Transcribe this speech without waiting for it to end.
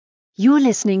You're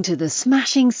listening to the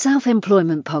Smashing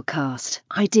Self-Employment Podcast.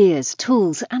 Ideas,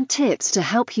 tools and tips to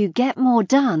help you get more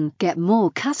done, get more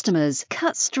customers,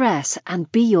 cut stress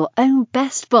and be your own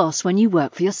best boss when you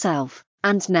work for yourself.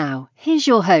 And now, here's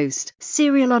your host,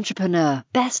 serial entrepreneur,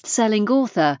 best-selling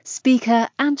author, speaker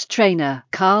and trainer,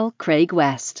 Carl Craig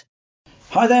West.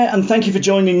 Hi there, and thank you for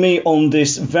joining me on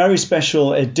this very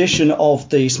special edition of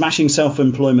the Smashing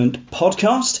Self-Employment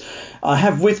Podcast. I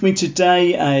have with me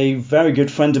today a very good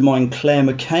friend of mine, Clare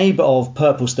McCabe of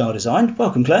Purple Star Design.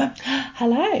 Welcome, Clare.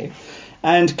 Hello.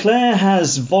 And Clare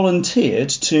has volunteered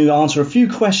to answer a few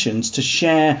questions to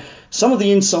share some of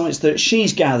the insights that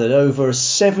she's gathered over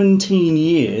 17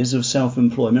 years of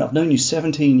self-employment. I've known you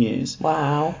 17 years.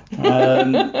 Wow.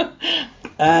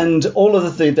 And all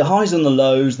of the highs and the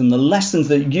lows and the lessons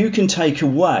that you can take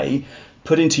away,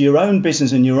 put into your own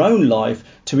business and your own life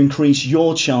to increase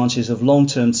your chances of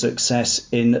long-term success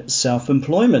in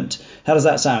self-employment. How does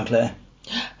that sound, Clare?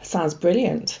 Sounds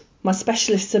brilliant. My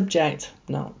specialist subject,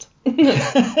 not.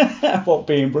 What,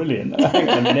 being brilliant? Hang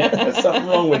on a minute, there's something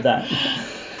wrong with that.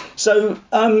 So,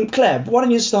 Clare, why don't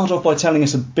you start off by telling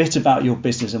us a bit about your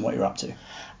business and what you're up to?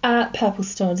 Purple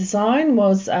Star Design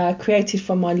was created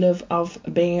from my love of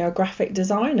being a graphic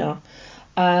designer.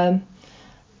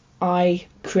 I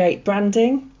create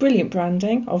branding, brilliant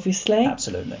branding, obviously.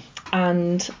 Absolutely.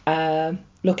 And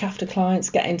look after clients,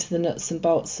 get into the nuts and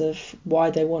bolts of why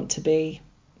they want to be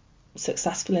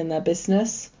successful in their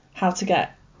business, how to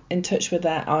get in touch with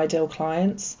their ideal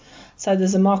clients. So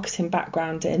there's a marketing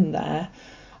background in there.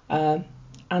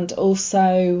 And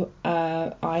also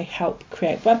I help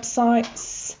create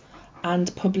websites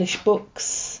and publish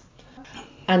books,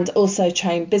 and also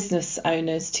train business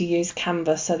owners to use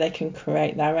Canva so they can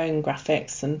create their own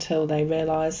graphics until they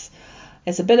realise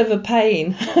it's a bit of a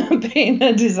pain being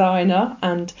a designer,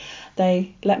 and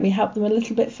they let me help them a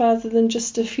little bit further than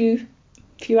just a few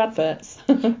adverts.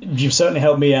 You've certainly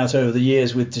helped me out over the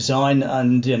years with design,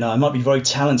 and I might be very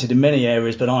talented in many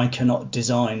areas, but I cannot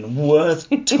design worth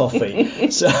toffee.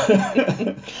 So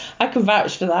I can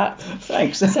vouch for that.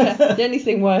 Thanks. So the only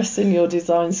thing worse than your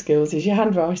design skills is your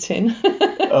handwriting.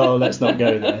 Oh, let's not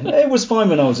go there. It was fine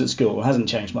when I was at school. It hasn't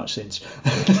changed much since.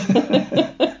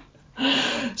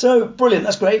 So brilliant,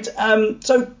 that's great.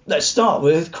 So let's start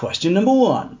with question number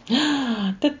one.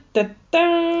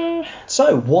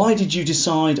 So why did you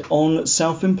decide on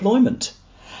self-employment?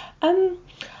 I'd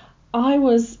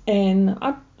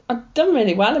done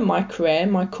really well in my career,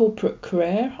 my corporate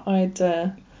career. I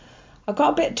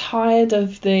got a bit tired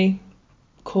of the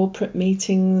corporate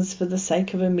meetings for the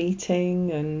sake of a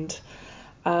meeting, and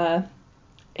there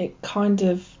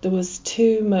was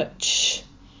too much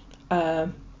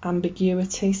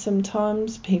ambiguity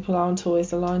sometimes. People aren't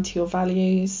always aligned to your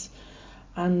values,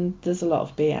 and there's a lot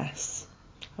of BS.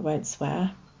 I won't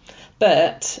swear,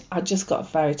 but I just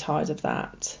got very tired of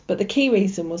that. But the key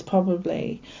reason was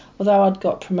probably, although I'd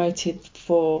got promoted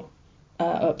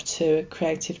up to a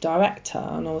creative director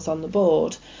and I was on the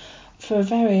board for a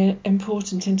very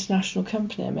important international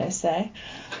company, I may say,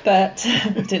 but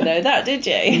didn't know that, did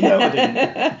you? No, I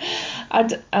didn't.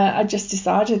 I just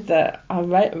decided that I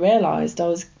realised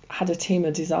I had a team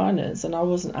of designers and I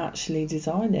wasn't actually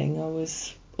designing. I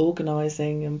was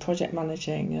organising and project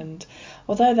managing, and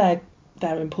although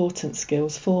they're important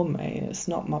skills for me, it's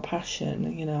not my passion.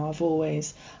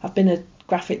 I've been a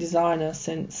graphic designer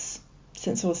since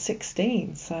I was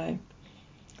 16, so a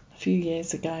few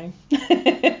years ago.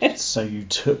 So you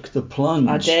took the plunge.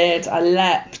 I did. I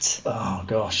leapt. Oh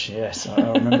gosh, yes,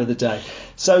 I remember the day.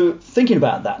 So thinking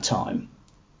about that time,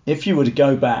 if you were to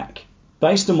go back,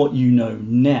 based on what you know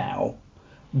now,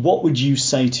 what would you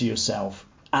say to yourself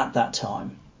at that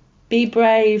time? Be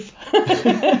brave.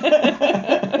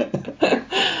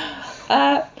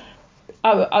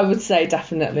 I would say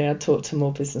definitely I'd talk to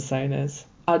more business owners.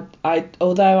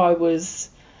 Although I was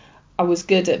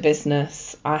good at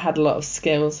business, I had a lot of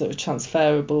skills that were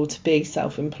transferable to be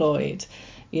self-employed.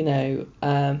 It's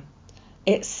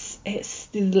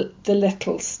the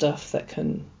little stuff that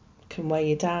can weigh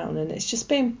you down, and it's just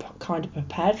being kind of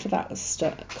prepared for that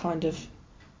stuff,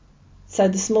 so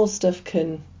the small stuff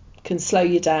can slow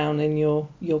you down in your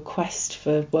quest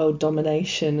for world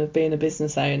domination of being a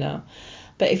business owner.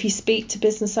 But if you speak to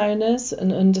business owners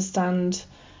and understand,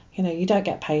 you don't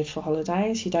get paid for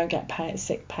holidays, you don't get paid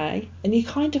sick pay, and you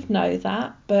kind of know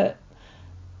that, but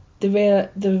the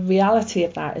reality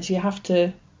of that is you have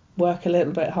to work a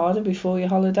little bit harder before your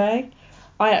holiday.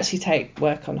 I actually take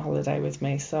work on holiday with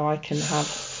me, so I can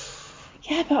have...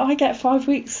 Yeah, but I get 5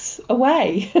 weeks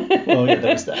away. Well, yeah,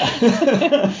 there's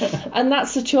that. And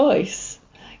that's a choice.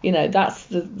 That's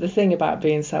the thing about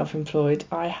being self-employed.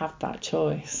 I have that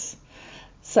choice.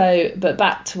 So, but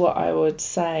back to what I would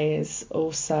say is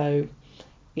also,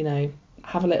 you know,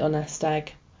 have a little nest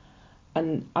egg.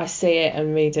 And I see it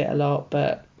and read it a lot,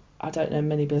 but I don't know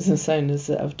many business owners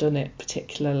that have done it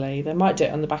particularly. They might do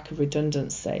it on the back of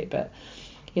redundancy, but,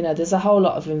 you know, there's a whole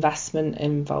lot of investment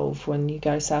involved when you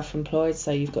go self-employed.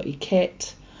 So you've got your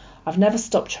kit. I've never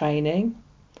stopped training,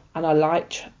 and I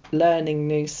like learning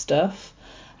new stuff,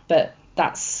 but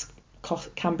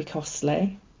can be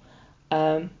costly.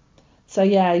 So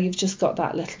yeah, you've just got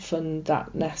that little fund,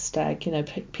 that nest egg. You know,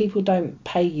 people don't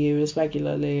pay you as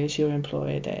regularly as your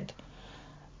employer did.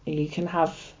 You can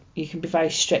be very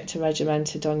strict and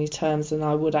regimented on your terms, and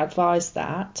I would advise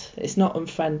that. It's not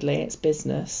unfriendly, it's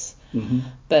business. Mm-hmm.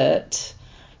 But,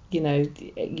 you know,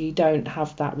 you don't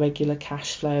have that regular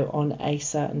cash flow on a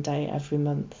certain day every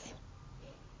month.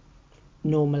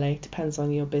 Normally, depends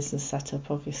on your business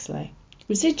setup, obviously.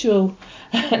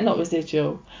 Not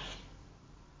residual.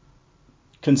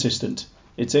 Consistent.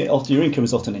 Your income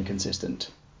is often inconsistent.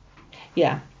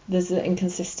 Yeah, there's an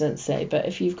inconsistency, but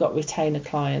if you've got retainer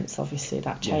clients, obviously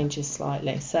that changes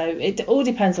slightly. So it all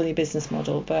depends on your business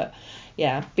model, but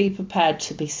yeah, be prepared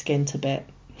to be skint a bit.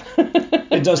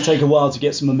 It does take a while to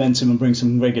get some momentum and bring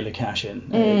some regular cash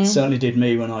in. It certainly did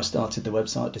me when I started the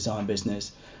website design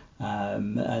business,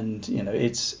 and you know,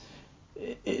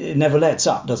 it never lets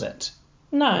up, does it?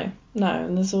 No,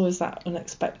 and there's always that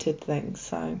unexpected thing.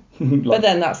 So, but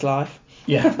then that's life.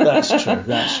 Yeah, that's true.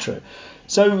 That's true.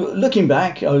 So, looking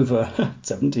back over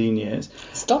 17 years.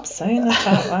 Stop saying that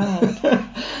out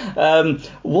loud.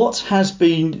 What has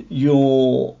been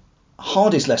your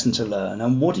hardest lesson to learn,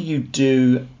 and what do you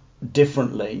do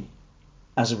differently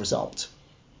as a result?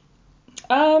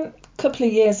 A couple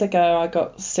of years ago, I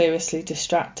got seriously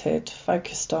distracted,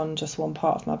 focused on just one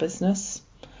part of my business.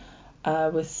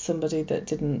 With somebody that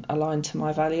didn't align to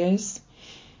my values,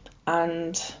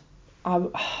 and I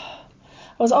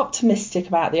was optimistic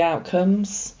about the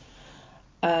outcomes.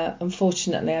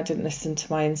 Unfortunately, I didn't listen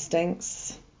to my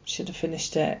instincts. Should have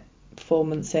finished it 4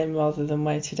 months in rather than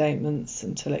waited 8 months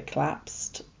until it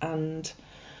collapsed, and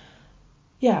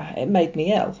yeah, it made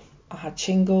me ill. I had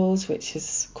shingles, which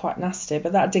is quite nasty,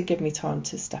 but that did give me time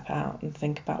to step out and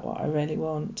think about what I really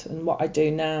want. And what I do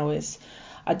now is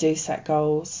I do set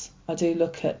goals. I do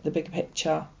look at the bigger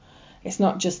picture. It's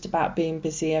not just about being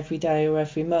busy every day or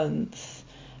every month.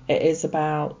 It is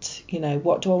about, you know,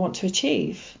 what do I want to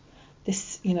achieve?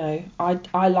 This, you know,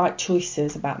 I like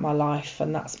choices about my life,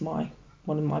 and that's one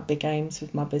of my big aims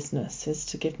with my business is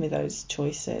to give me those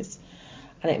choices.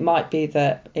 And it might be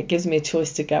that it gives me a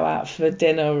choice to go out for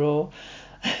dinner or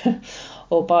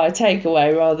buy a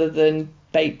takeaway rather than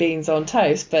baked beans on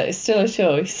toast, but it's still a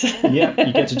choice. Yeah,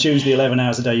 you get to choose the 11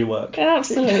 hours a day you work.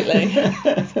 Absolutely.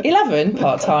 11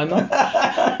 part-timer.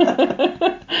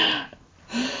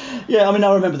 Yeah, I mean,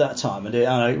 I remember that time, and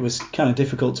it was kind of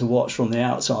difficult to watch from the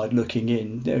outside looking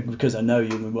in, because I know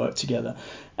you and we work together.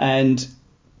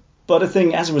 But I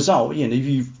think as a result, you know,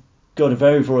 you've got a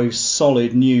very, very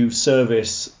solid new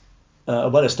service, a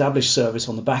well-established service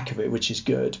on the back of it, which is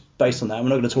good. Based on that, we're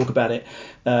not going to talk about it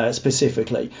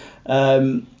specifically,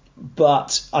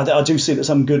 but I do see that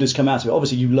some good has come out of it.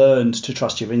 Obviously, you learned to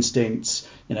trust your instincts.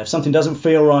 You know, if something doesn't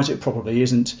feel right, it probably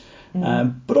isn't.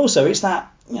 But also, it's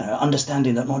that, you know,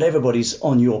 understanding that not everybody's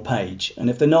on your page, and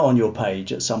if they're not on your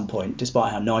page at some point,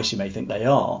 despite how nice you may think they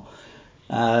are,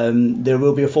 there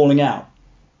will be a falling out,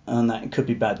 and that could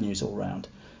be bad news all round.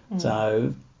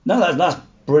 So no, that's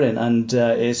brilliant, and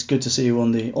it's good to see you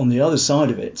on the other side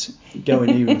of it, going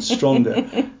even stronger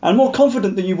and more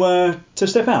confident than you were to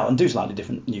step out and do slightly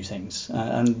different new things,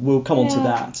 and we'll come on to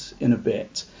that in a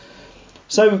bit.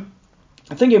 So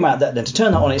thinking about that then, to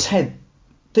turn that on its head,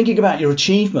 thinking about your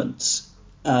achievements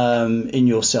in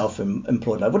your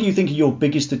self-employed life, what do you think are your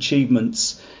biggest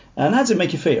achievements, and how does it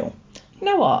make you feel? You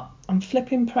know what? I'm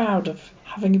flipping proud of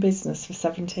having a business for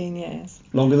 17 years.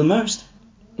 Longer than most?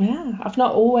 Yeah, I've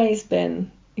not always been,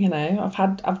 you know,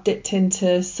 I've dipped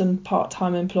into some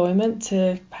part-time employment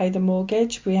to pay the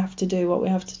mortgage. We have to do what we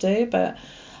have to do, but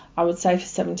I would say for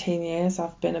 17 years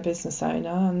I've been a business owner,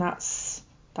 and that's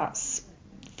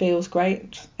feels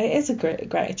great. It is a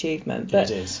great achievement.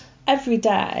 But it is. Every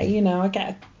day, you know, I get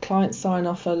a client sign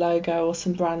off a logo or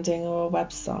some branding or a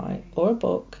website or a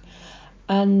book,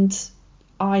 and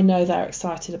I know they're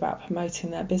excited about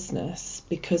promoting their business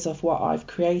because of what I've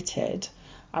created,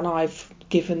 and I've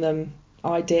given them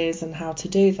ideas on how to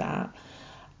do that,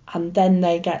 and then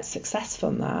they get success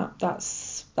from that.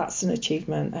 That's an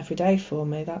achievement every day for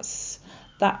me.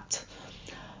 That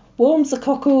warms the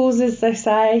cockles, as they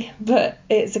say, but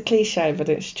it's a cliche, but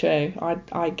it's true.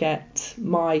 I get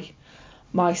my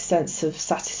my sense of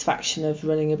satisfaction of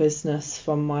running a business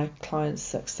from my clients'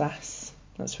 success.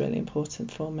 That's really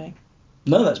important for me.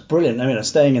 No, that's brilliant. I mean,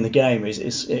 staying in the game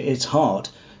it's hard,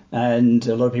 and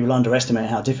a lot of people underestimate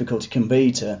how difficult it can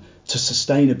be to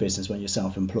sustain a business when you're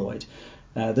self-employed.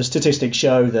 The statistics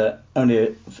show that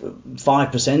only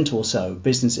 5% or so of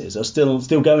businesses are still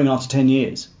going after 10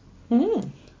 years. Mm.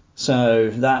 So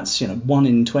that's 1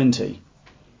 in 20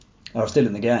 are still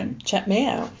in the game. Check me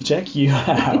out. Check you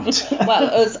out.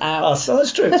 Well, us out. Us,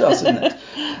 that's true. It's us, isn't it?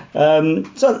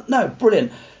 So no,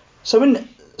 brilliant. So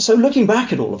looking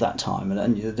back at all of that time,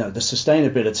 and the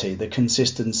sustainability, the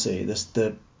consistency,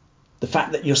 the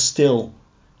fact that you're still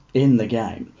in the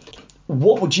game,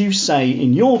 what would you say,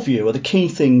 in your view, are the key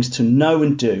things to know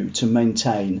and do to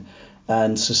maintain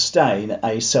and sustain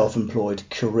a self-employed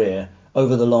career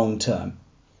over the long term?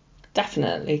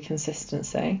 Definitely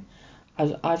consistency.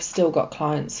 I've still got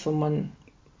clients from when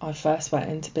I first went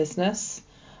into business,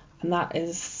 and that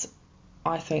is,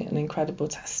 I think, an incredible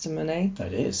testimony.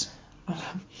 It is.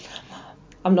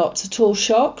 I'm not at all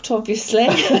shocked, obviously.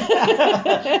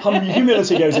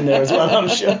 Humility goes in there as well, I'm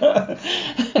sure.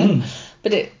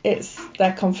 But it's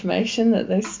their confirmation that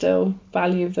they still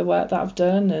value the work that I've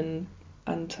done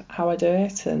and how I do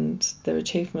it and their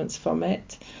achievements from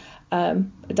it.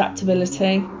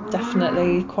 Adaptability,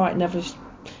 definitely.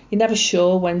 You're never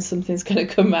sure when something's going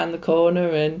to come around the corner,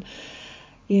 and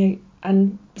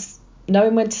and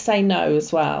knowing when to say no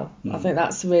as well. I think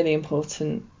that's a really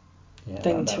important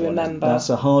thing to remember. That's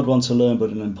a hard one to learn,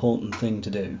 but an important thing to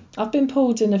do. I've been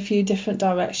pulled in a few different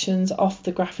directions off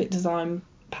the graphic design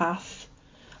path,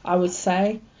 I would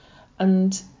say,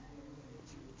 and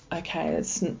okay,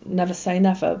 it's never say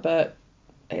never, but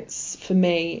for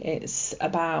me it's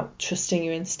about trusting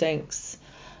your instincts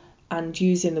and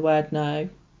using the word no.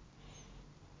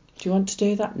 Do you want to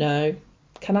do that? No.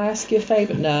 Can I ask you a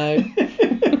favour? No.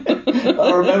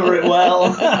 I remember it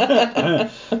well. I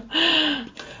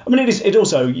mean, it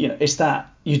also, it's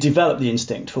that you develop the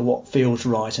instinct for what feels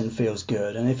right and feels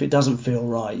good, and if it doesn't feel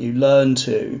right, you learn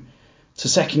to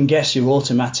second guess your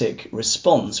automatic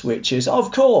response, which is,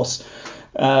 of course.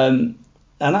 And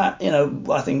that,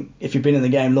 I think if you've been in the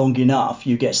game long enough,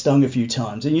 you get stung a few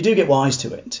times, and you do get wise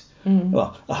to it. Mm.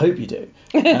 Well, I hope you do.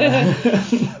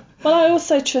 Well, I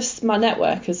also trust my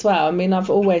network as well. I mean, I've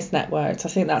always networked. I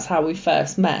think that's how we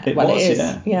first met. It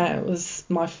was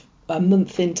a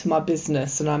month into my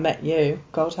business and I met you.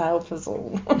 God help us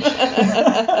all.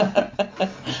 I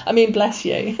mean, bless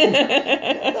you.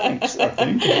 Thanks, I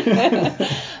think.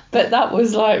 But that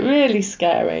was like really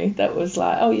scary. That was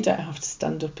like, oh, you don't have to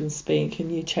stand up and speak,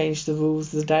 and you changed the rules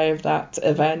the day of that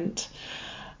event.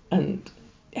 And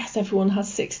yes, everyone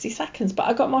has 60 seconds, but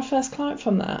I got my first client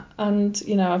from that. And,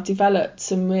 I've developed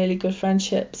some really good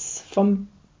friendships from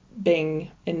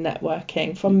being in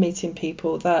networking, from meeting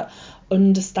people that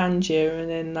understand you and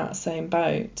in that same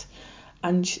boat.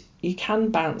 And you can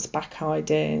bounce back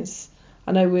ideas.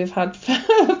 I know we've had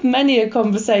many a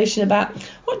conversation about,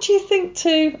 what do you think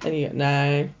to? And you go,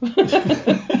 no.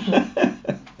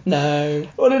 No.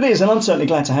 Well, it is, and I'm certainly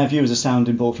glad to have you as a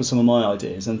sounding board for some of my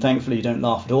ideas, and thankfully you don't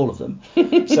laugh at all of them.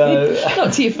 So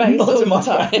not to your face, not all to my the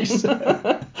time. face.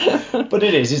 But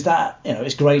it is that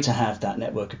it's great to have that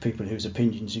network of people whose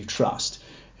opinions you trust,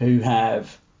 who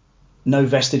have no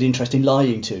vested interest in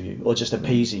lying to you or just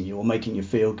appeasing you or making you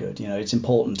feel good. It's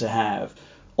important to have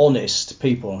honest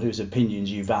people whose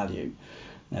opinions you value,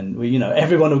 and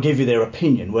everyone will give you their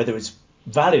opinion, whether it's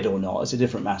valid or not is a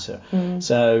different matter.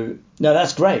 So no,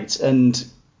 that's great, and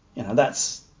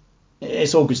it's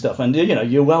all good stuff, and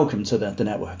you're welcome to the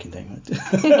networking thing.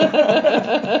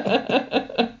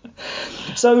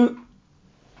 So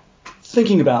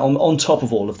thinking about on top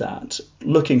of all of that,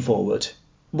 looking forward,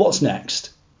 what's next?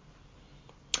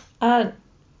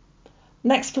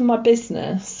 Next for my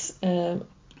business,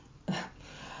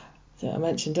 I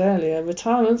mentioned earlier,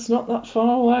 retirement's not that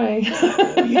far away.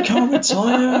 You can't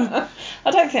retire. I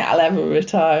don't think I'll ever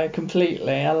retire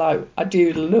completely. I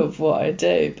do love what I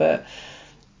do, but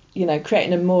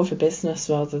creating more of a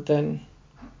business rather than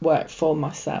work for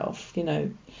myself. I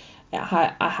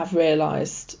have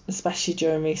realised, especially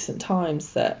during recent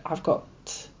times, that I've got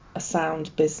a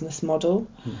sound business model,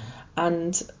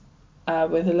 and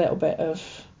with a little bit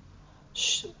of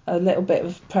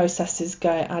processes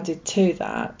added to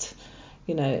that.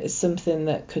 It's something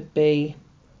that could be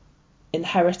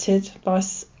inherited by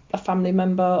a family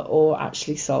member or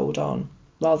actually sold on,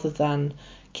 rather than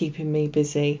keeping me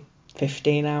busy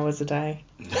 15 hours a day.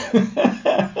 No,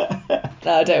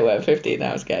 I don't work 15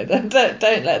 hours a day.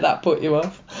 Don't let that put you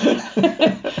off.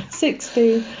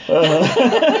 16.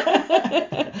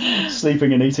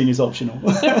 Sleeping and eating is optional.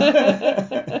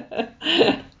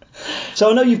 So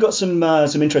I know you've got some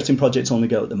interesting projects on the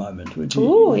go at the moment.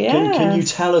 Oh, yeah. Can you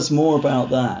tell us more about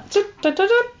that?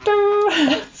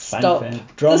 Stop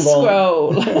Drum the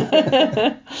roll.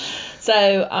 scroll.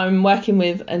 So I'm working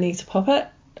with Anita Poppet.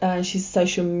 She's a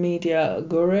social media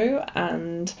guru,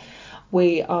 and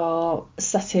we are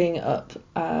setting up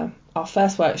our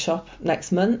first workshop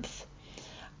next month.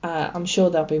 I'm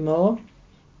sure there'll be more.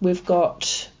 We've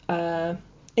got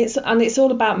it's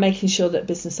all about making sure that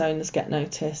business owners get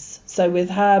notice. So with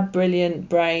her brilliant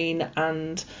brain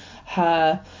and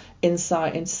her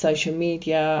insight into social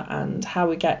media and how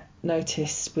we get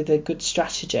noticed with a good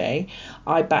strategy,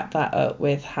 I back that up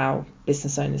with how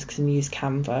business owners can use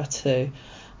Canva to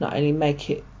not only make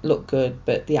it look good,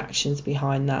 but the actions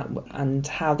behind that and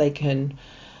how they can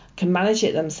manage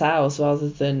it themselves rather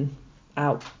than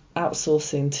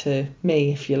outsourcing to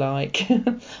me, if you like,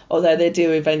 although they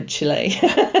do eventually.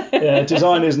 Yeah,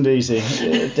 design isn't easy.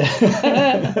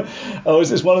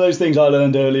 It's one of those things I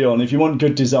learned early on. If you want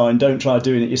good design, don't try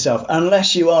doing it yourself,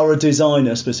 unless you are a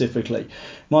designer specifically.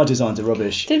 My designs are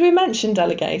rubbish. Did we mention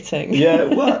delegating? Yeah,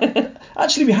 well,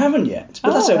 actually we haven't yet,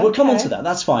 but that's it. We'll come on to that.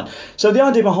 That's fine. So the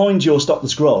idea behind your Stop the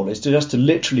Scroll is to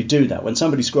literally do that. When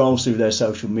somebody scrolls through their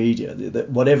social media, that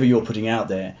whatever you're putting out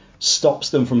there stops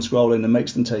them from scrolling and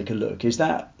makes them take a look.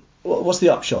 What's the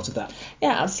upshot of that?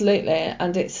 Yeah, absolutely.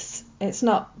 And it's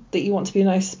not that you want to be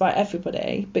noticed by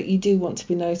everybody, but you do want to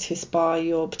be noticed by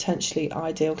your potentially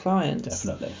ideal clients.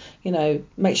 Definitely.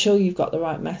 Make sure you've got the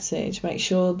right message, make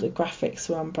sure the graphics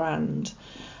are on brand.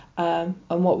 And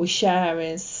what we share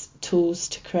is tools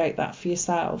to create that for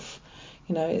yourself.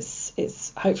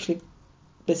 It's hopefully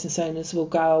business owners will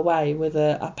go away with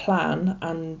a plan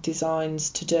and designs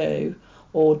to do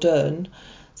or done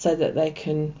so that they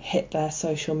can hit their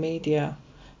social media.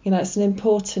 It's an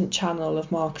important channel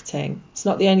of marketing. It's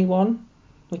not the only one.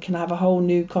 We can have a whole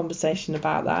new conversation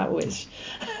about that, which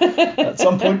at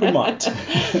some point we might.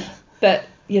 But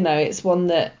it's one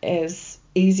that is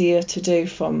easier to do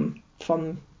from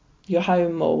your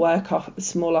home or work off a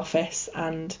small office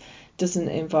and doesn't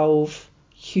involve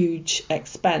huge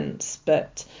expense.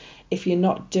 But if you're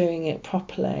not doing it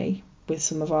properly with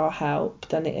some of our help,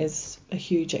 then it is a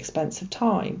huge expense of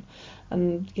time,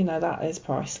 and that is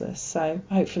priceless. So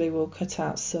hopefully we'll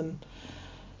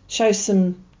show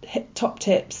some top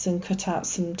tips and cut out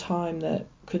some time that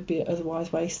could be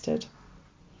otherwise wasted.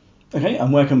 Okay,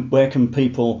 and where can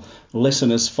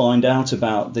listeners find out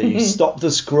about the Stop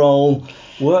the Scroll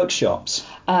workshops?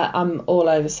 I'm all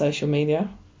over social media,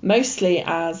 mostly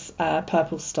as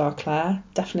Purple Star Clare,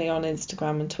 definitely on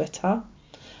Instagram and Twitter.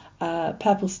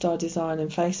 Purple Star Design on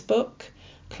Facebook,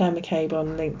 Clare McCabe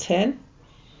on LinkedIn.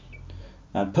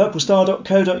 And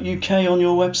purplestar.co.uk on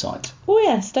your website. Oh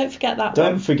yes, don't forget that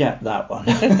one. Don't forget that one.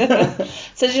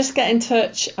 So just get in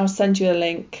touch, I'll send you a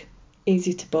link,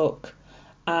 easy to book,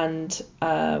 and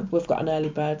we've got an early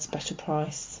bird special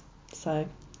price. So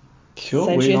cool.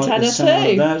 Saves you a tenner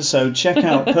too. That. So check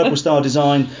out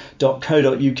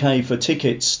purplestardesign.co.uk for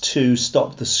tickets to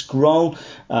Stop the Scroll.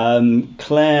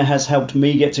 Claire has helped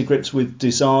me get to grips with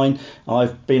design.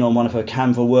 I've been on one of her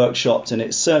Canva workshops, and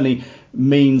it certainly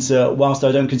means whilst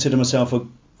I don't consider myself a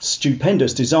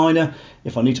stupendous designer,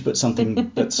 if I need to put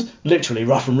something that's literally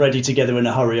rough and ready together in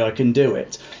a hurry, I can do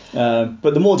it. But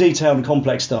the more detailed and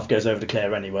complex stuff goes over to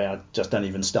Claire anyway. I just don't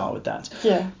even start with that.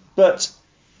 Yeah. But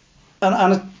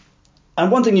and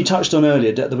one thing you touched on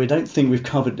earlier that we don't think we've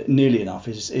covered nearly enough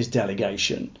is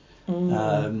delegation.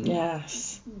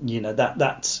 Yes.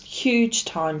 That's huge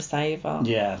time saver.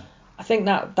 Yeah. I think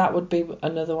that would be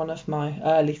another one of my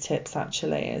early tips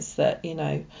actually, is that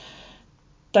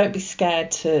don't be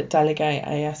scared to delegate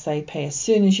ASAP as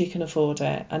soon as you can afford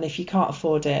it. And if you can't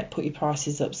afford it, put your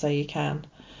prices up so you can.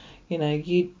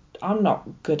 I'm not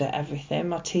good at everything.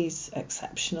 My tea's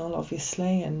exceptional,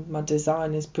 obviously, and my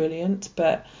design is brilliant,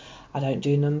 but I don't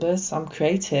do numbers. I'm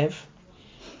creative.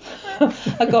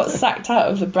 I got sacked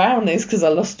out of the brownies because I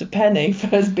lost a penny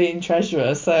for us being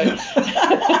treasurer. So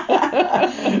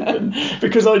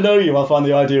because I know you, I find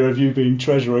the idea of you being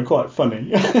treasurer quite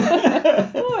funny.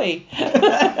 Why?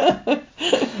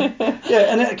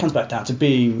 Yeah, and it comes back down to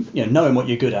being, knowing what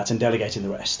you're good at and delegating the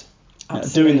rest.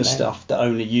 Doing the stuff that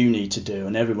only you need to do,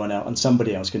 and everyone else and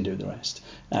somebody else can do the rest.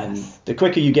 And the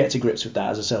quicker you get to grips with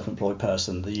that as a self-employed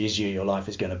person, the easier your life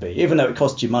is going to be. Even though it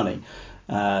costs you money,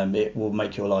 it will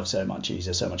make your life so much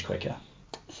easier, so much quicker.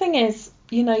 The thing is,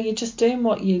 you're just doing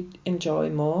what you enjoy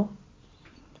more,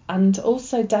 and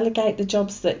also delegate the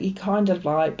jobs that you kind of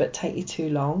like but take you too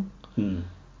long,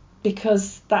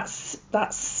 because that's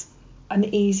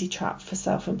an easy trap for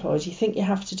self-employed. You think you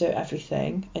have to do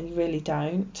everything, and you really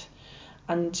don't,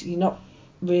 and you're not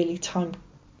really time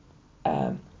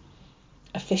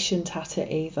efficient at it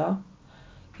either.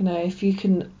 You know, if you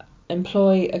can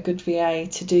employ a good VA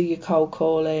to do your cold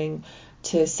calling,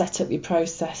 to set up your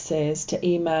processes, to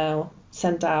email,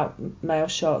 send out mail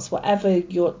shots, whatever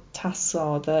your tasks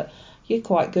are that you're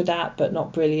quite good at but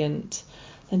not brilliant,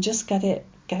 then just get it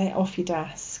off your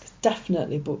desk.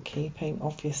 Definitely bookkeeping,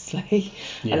 obviously,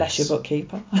 Yes. unless you're a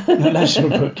bookkeeper. Unless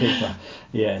you're a bookkeeper.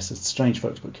 Yes, it's strange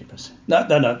folks, bookkeepers. No,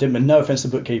 didn't mean no offence to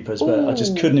bookkeepers, but I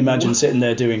just couldn't imagine sitting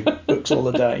there doing books all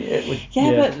the day. It would,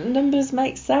 But numbers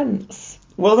make sense.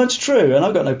 Well, that's true, and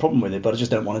I've got no problem with it, but I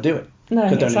just don't want to do it. No,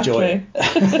 I don't enjoy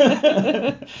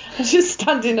it. Just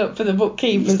standing up for the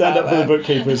bookkeepers. Stand up for the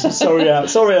bookkeepers. Sorry out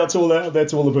to all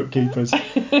the bookkeepers.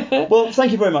 Well,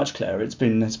 thank you very much, Claire. It's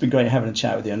been great having a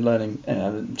chat with you and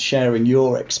learning, sharing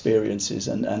your experiences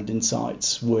and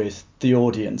insights with the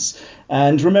audience.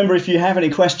 And remember, if you have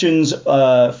any questions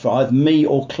for either me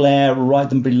or Claire, write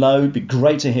them below. It'd be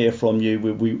great to hear from you.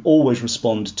 We always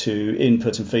respond to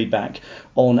input and feedback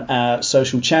on our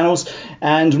social channels.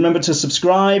 And remember to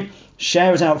subscribe.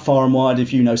 Share it out far and wide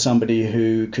if you know somebody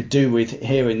who could do with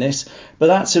hearing this. But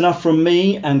that's enough from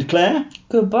me and Claire.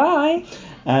 Goodbye.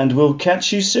 And we'll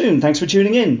catch you soon. Thanks for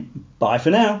tuning in. Bye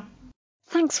for now.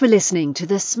 Thanks for listening to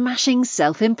the Smashing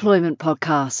Self-Employment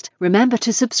Podcast. Remember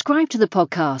to subscribe to the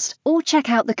podcast or check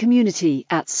out the community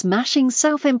at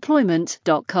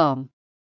smashingselfemployment.com.